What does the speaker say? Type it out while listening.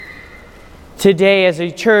Today, as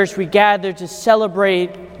a church, we gather to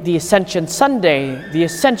celebrate the Ascension Sunday, the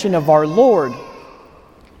ascension of our Lord.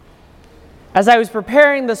 As I was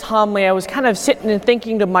preparing this homily, I was kind of sitting and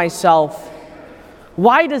thinking to myself,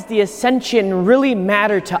 why does the Ascension really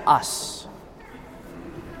matter to us?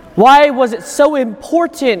 Why was it so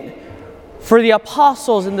important for the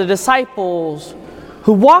apostles and the disciples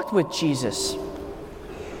who walked with Jesus?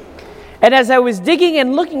 And as I was digging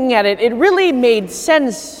and looking at it, it really made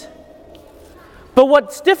sense. But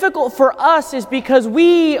what's difficult for us is because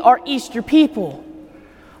we are Easter people.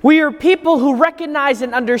 We are people who recognize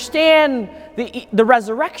and understand the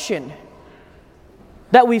resurrection,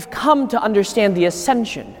 that we've come to understand the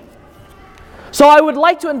ascension. So I would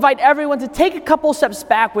like to invite everyone to take a couple steps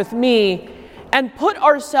back with me and put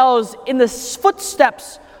ourselves in the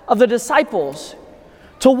footsteps of the disciples,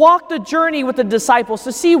 to walk the journey with the disciples,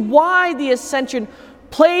 to see why the ascension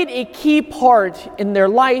played a key part in their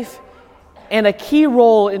life and a key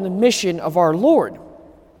role in the mission of our Lord.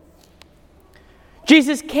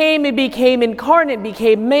 Jesus came and became incarnate,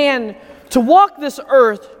 became man, to walk this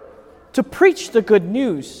earth, to preach the good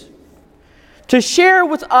news, to share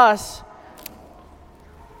with us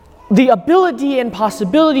the ability and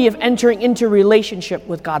possibility of entering into relationship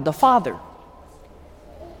with God the Father.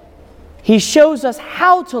 He shows us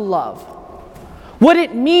how to love, what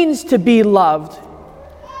it means to be loved,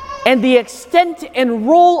 and the extent and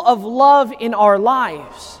role of love in our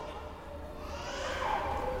lives.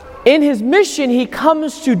 In his mission, he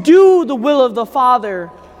comes to do the will of the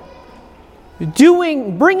Father,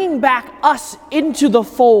 bringing back us into the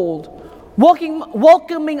fold,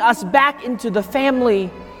 welcoming us back into the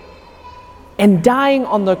family, and dying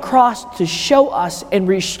on the cross to show us and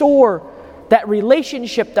restore that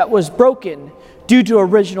relationship that was broken due to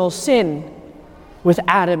original sin with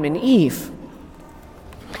Adam and Eve.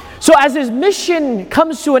 So as his mission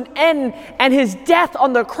comes to an end and his death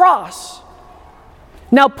on the cross,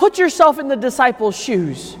 now put yourself in the disciples'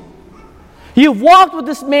 shoes. You've walked with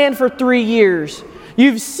this man for 3 years.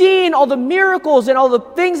 You've seen all the miracles and all the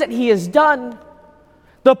things that he has done.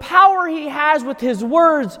 The power he has with his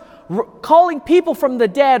words, calling people from the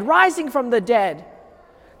dead, rising from the dead.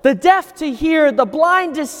 The deaf to hear, the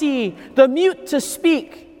blind to see, the mute to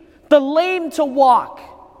speak, the lame to walk.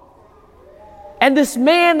 And this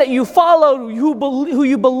man that you followed, who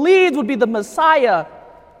you believed would be the Messiah,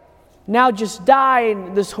 now just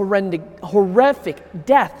died this horrific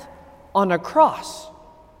death on a cross.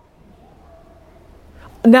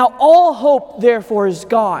 Now all hope, therefore, is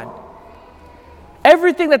gone.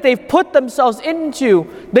 Everything that they've put themselves into,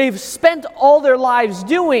 they've spent all their lives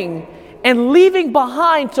doing and leaving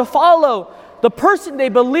behind to follow the person they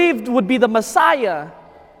believed would be the Messiah,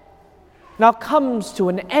 now comes to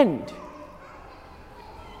an end.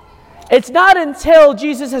 It's not until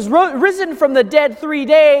Jesus has risen from the dead 3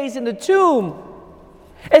 days in the tomb,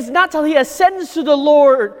 it's not till he ascends to the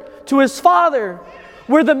Lord, to his Father,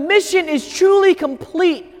 where the mission is truly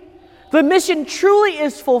complete. The mission truly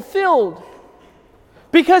is fulfilled.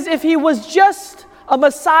 Because if he was just a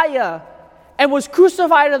Messiah and was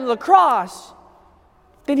crucified on the cross,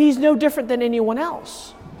 then he's no different than anyone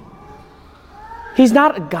else. He's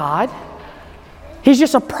not a God. He's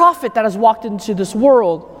just a prophet that has walked into this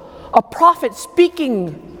world. A prophet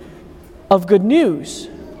speaking of good news.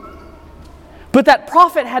 But that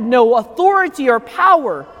prophet had no authority or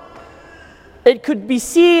power. It could be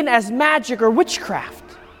seen as magic or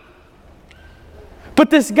witchcraft.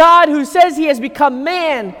 But this God who says he has become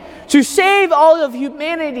man to save all of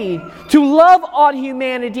humanity, to love all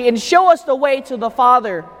humanity and show us the way to the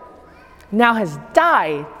Father, now has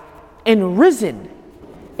died and risen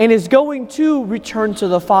and is going to return to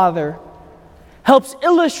the Father, helps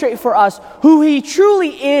illustrate for us who he truly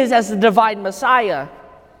is as the divine Messiah,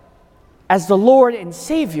 as the Lord and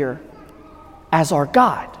Savior, as our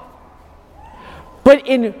God. But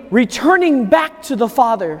in returning back to the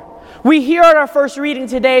Father, we hear in our first reading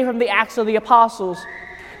today from the Acts of the Apostles.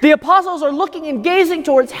 The apostles are looking and gazing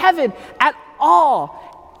towards heaven at awe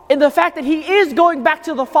in the fact that he is going back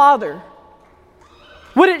to the Father.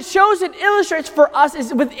 What it shows and illustrates for us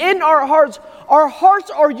is within our hearts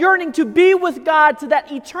are yearning to be with God, to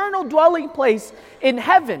that eternal dwelling place in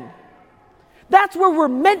heaven. That's where we're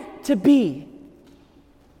meant to be.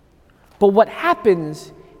 But what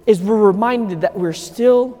happens is we're reminded that we're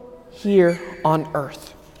still here on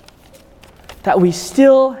earth. That we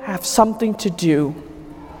still have something to do,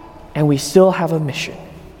 and we still have a mission.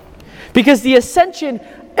 Because the ascension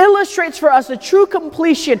illustrates for us the true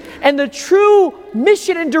completion and the true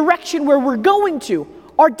mission and direction where we're going to,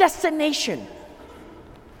 our destination.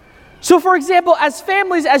 So for example, as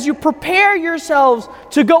families, as you prepare yourselves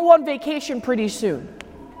to go on vacation pretty soon,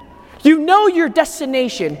 you know your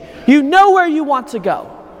destination. You know where you want to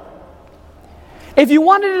go. If you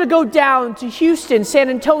wanted to go down to Houston, San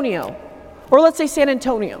Antonio, or let's say San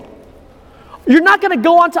Antonio, you're not going to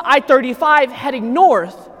go onto I-35 heading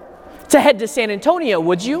north to head to San Antonio,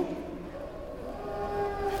 would you?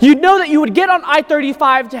 You'd know that you would get on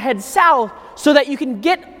I-35 to head south so that you can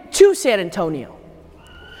get to San Antonio.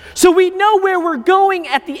 So we know where we're going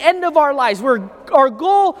at the end of our lives, where our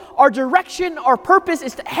goal, our direction, our purpose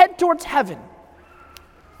is to head towards heaven.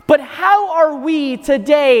 But how are we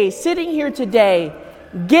today, sitting here today,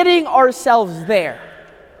 getting ourselves there?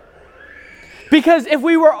 Because if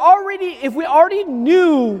we already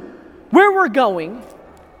knew where we're going,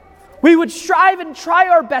 we would strive and try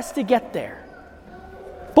our best to get there.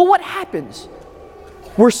 But what happens?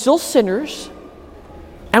 We're still sinners,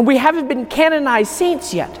 and we haven't been canonized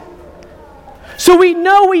saints yet. So we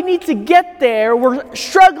know we need to get there. We're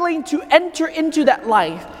struggling to enter into that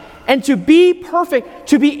life and to be perfect,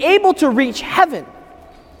 to be able to reach heaven.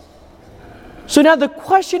 So now the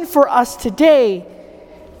question for us today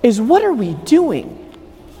is, what are we doing?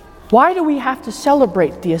 Why do we have to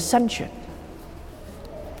celebrate the Ascension?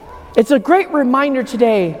 It's a great reminder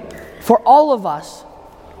today for all of us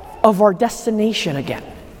of our destination again.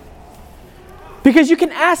 Because you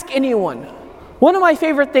can ask anyone. One of my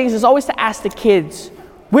favorite things is always to ask the kids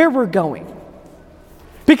where we're going.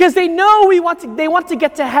 Because they know they want to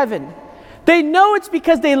get to heaven. They know it's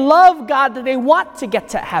because they love God that they want to get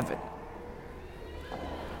to heaven.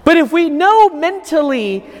 But if we know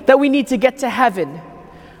mentally that we need to get to heaven,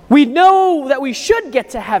 we know that we should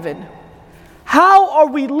get to heaven, how are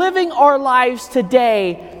we living our lives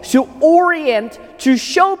today to orient, to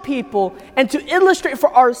show people, and to illustrate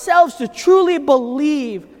for ourselves to truly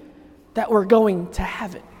believe that we're going to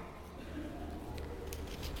heaven?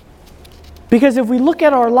 Because if we look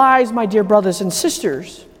at our lives, my dear brothers and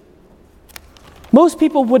sisters, most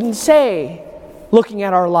people wouldn't say, looking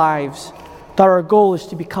at our lives, that our goal is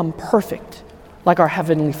to become perfect, like our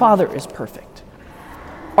Heavenly Father is perfect.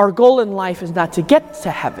 Our goal in life is not to get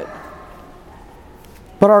to heaven,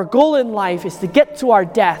 but our goal in life is to get to our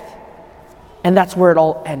death, and that's where it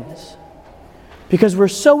all ends. Because we're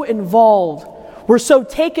so involved, we're so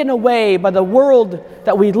taken away by the world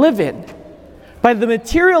that we live in, by the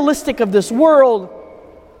materialistic of this world,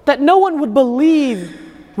 that no one would believe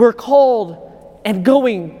we're called and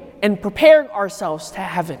going and preparing ourselves to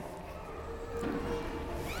heaven.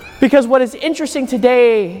 Because what is interesting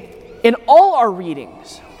today in all our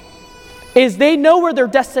readings is they know where their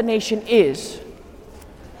destination is.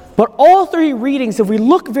 But all three readings, if we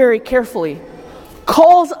look very carefully,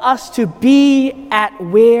 calls us to be at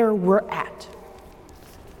where we're at.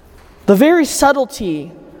 The very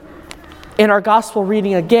subtlety in our gospel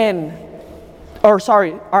reading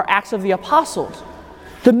our Acts of the Apostles,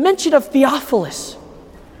 the mention of Theophilus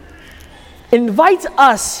invites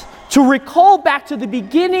us to recall back to the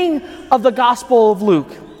beginning of the Gospel of Luke.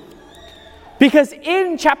 Because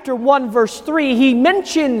in chapter 1, verse 3, he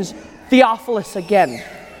mentions Theophilus again.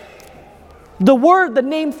 The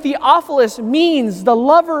name Theophilus means the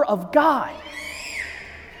lover of God.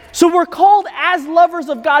 So we're called as lovers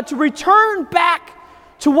of God to return back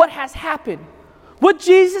to what has happened, what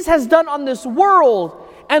Jesus has done on this world,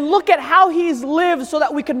 and look at how he's lived so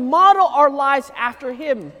that we can model our lives after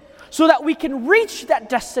him, so that we can reach that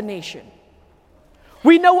destination.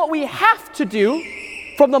 We know what we have to do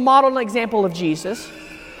from the model and example of Jesus.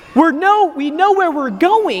 We know where we're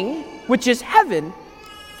going, which is heaven.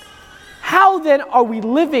 How then are we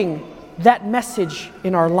living that message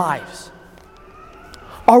in our lives?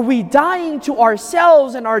 Are we dying to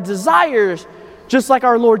ourselves and our desires just like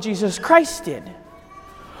our Lord Jesus Christ did?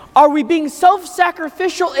 Are we being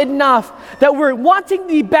self-sacrificial enough that we're wanting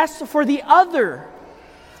the best for the other?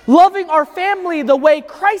 Loving our family the way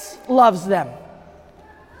Christ loves them.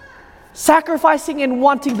 Sacrificing and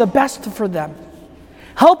wanting the best for them.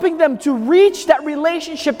 Helping them to reach that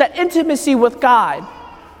relationship, that intimacy with God.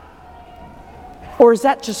 Or is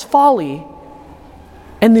that just folly?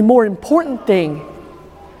 And the more important thing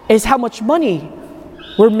is how much money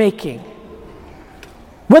we're making.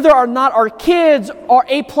 Whether or not our kids are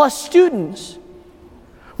A+ students.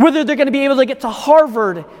 Whether they're going to be able to get to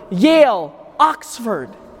Harvard, Yale, Oxford.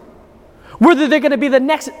 Whether they're going to be the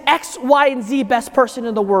next X, Y, and Z best person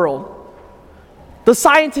in the world. The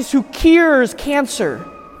scientist who cures cancer.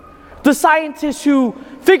 The scientist who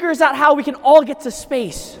figures out how we can all get to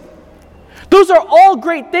space. Those are all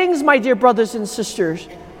great things, my dear brothers and sisters.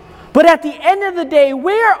 But at the end of the day,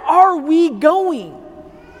 where are we going?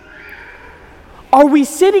 Are we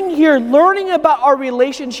sitting here learning about our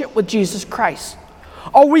relationship with Jesus Christ?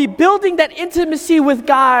 Are we building that intimacy with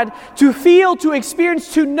God to feel, to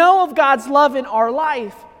experience, to know of God's love in our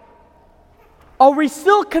life? Are we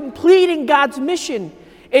still completing God's mission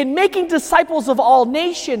in making disciples of all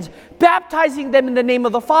nations, baptizing them in the name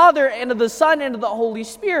of the Father and of the Son and of the Holy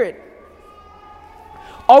Spirit?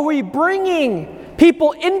 Are we bringing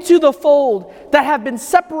people into the fold that have been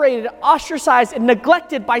separated, ostracized, and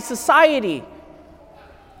neglected by society?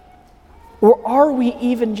 Or are we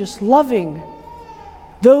even just loving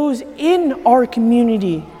those in our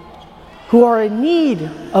community who are in need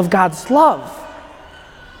of God's love?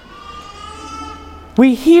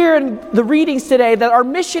 We hear in the readings today that our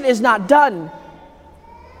mission is not done.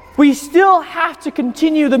 We still have to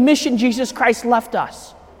continue the mission Jesus Christ left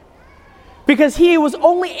us, because he was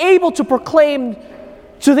only able to proclaim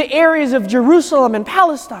to the areas of Jerusalem and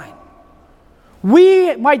Palestine.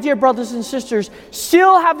 We, my dear brothers and sisters,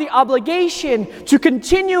 still have the obligation to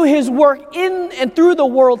continue his work in and through the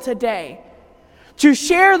world today, to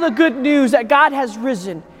share the good news that God has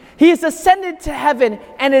risen. He has ascended to heaven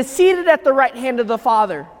and is seated at the right hand of the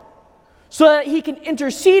Father, so that he can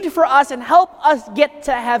intercede for us and help us get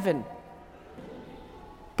to heaven.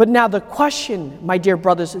 But now the question, my dear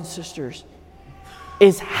brothers and sisters,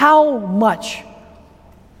 is how much,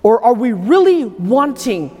 or are we really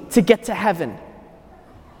wanting to get to heaven?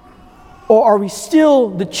 Or are we still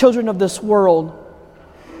the children of this world,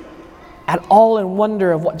 at all in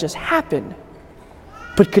wonder of what just happened,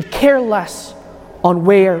 but could care less on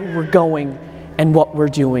where we're going and what we're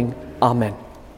doing? Amen.